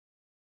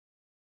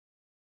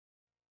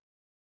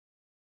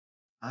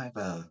I have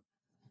a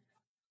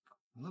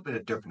little bit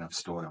of different of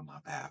story on my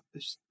path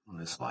in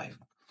this life.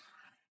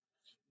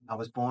 I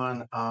was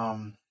born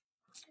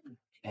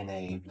in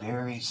a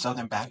very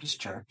Southern Baptist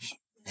church.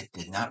 It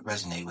did not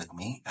resonate with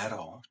me at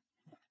all,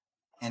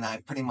 and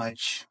I pretty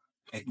much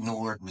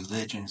ignored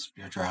religion,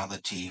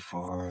 spirituality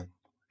for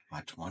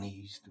my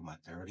 20s through my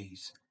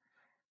 30s,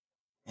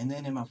 and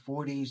then in my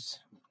 40s,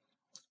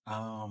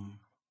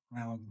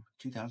 around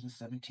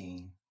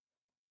 2017,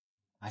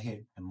 I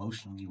hit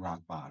emotionally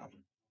rock bottom,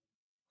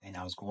 and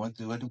I was going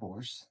through a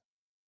divorce,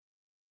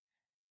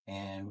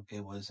 and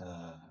it was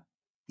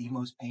the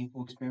most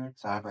painful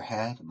experience I ever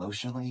had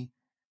emotionally.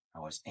 I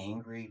was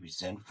angry,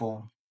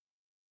 resentful,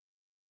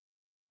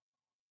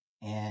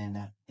 and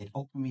it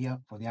opened me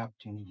up for the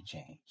opportunity to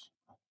change.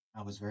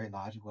 I was very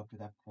logical up to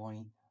that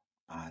point.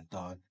 I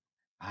thought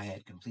I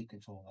had complete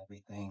control of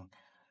everything.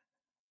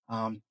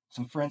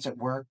 Some friends at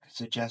work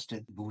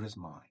suggested Buddha's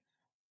Mind.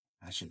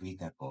 I should read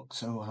that book.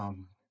 So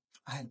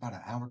I had about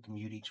an hour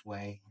commute each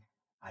way.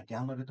 I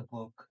downloaded the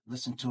book,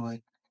 listened to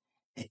it.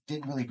 It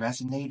didn't really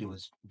resonate. It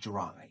was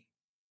dry.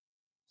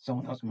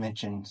 Someone else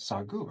mentioned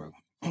Sadhguru,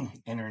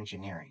 Inner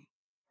Engineering.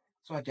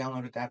 So I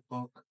downloaded that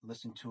book,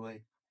 listened to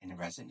it, and it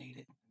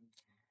resonated.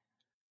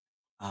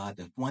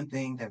 The one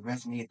thing that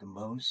resonated the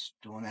most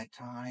during that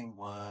time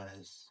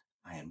was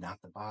I am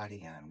not the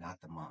body, I am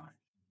not the mind.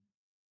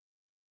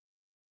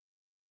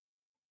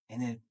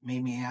 And it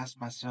made me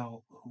ask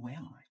myself, who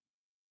am I?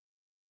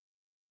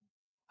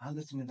 I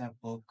listened to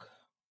that book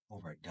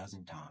over a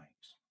dozen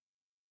times.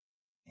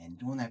 And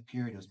during that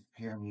period, it was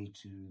preparing me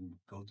to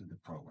go through the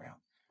program.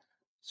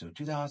 So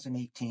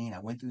 2018, I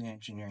went through the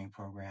engineering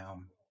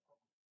program,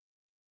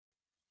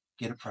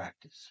 get a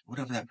practice,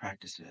 whatever that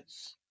practice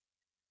is.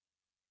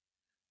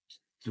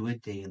 Do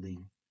it daily.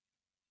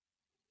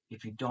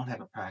 If you don't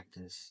have a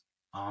practice,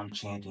 I'm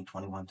chanting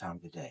 21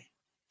 times a day.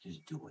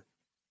 Just do it.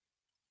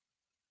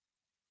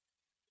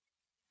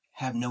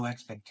 Have no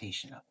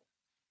expectation of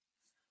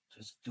it.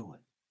 Just do it.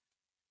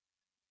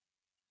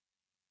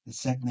 The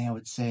second thing I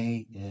would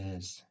say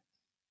is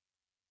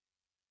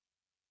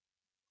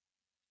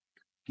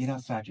get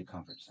outside your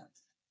comfort zone.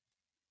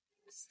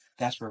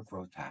 That's where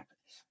growth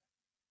happens.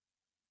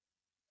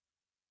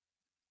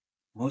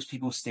 Most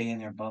people stay in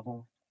their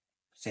bubble,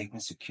 safe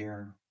and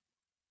secure.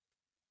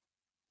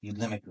 You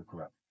limit your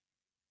growth.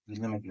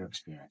 You limit your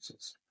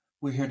experiences.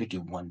 We're here to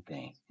do one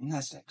thing, and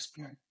that's to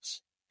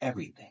experience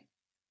everything.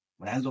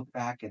 When I look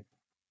back at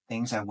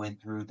things I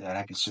went through that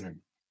I considered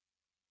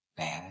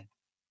bad,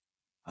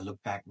 I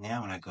look back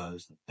now and I go,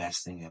 it's the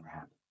best thing that ever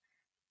happened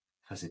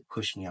because it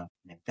pushed me up.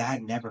 And if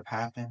that never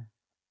happened,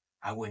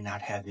 I would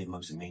not have the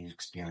most amazing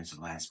experience in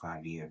the last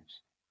 5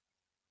 years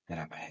that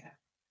I've had.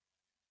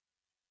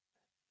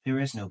 There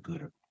is no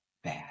good or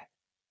bad.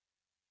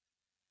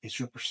 It's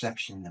your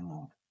perception in the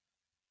moment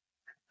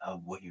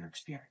of what you're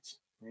experiencing.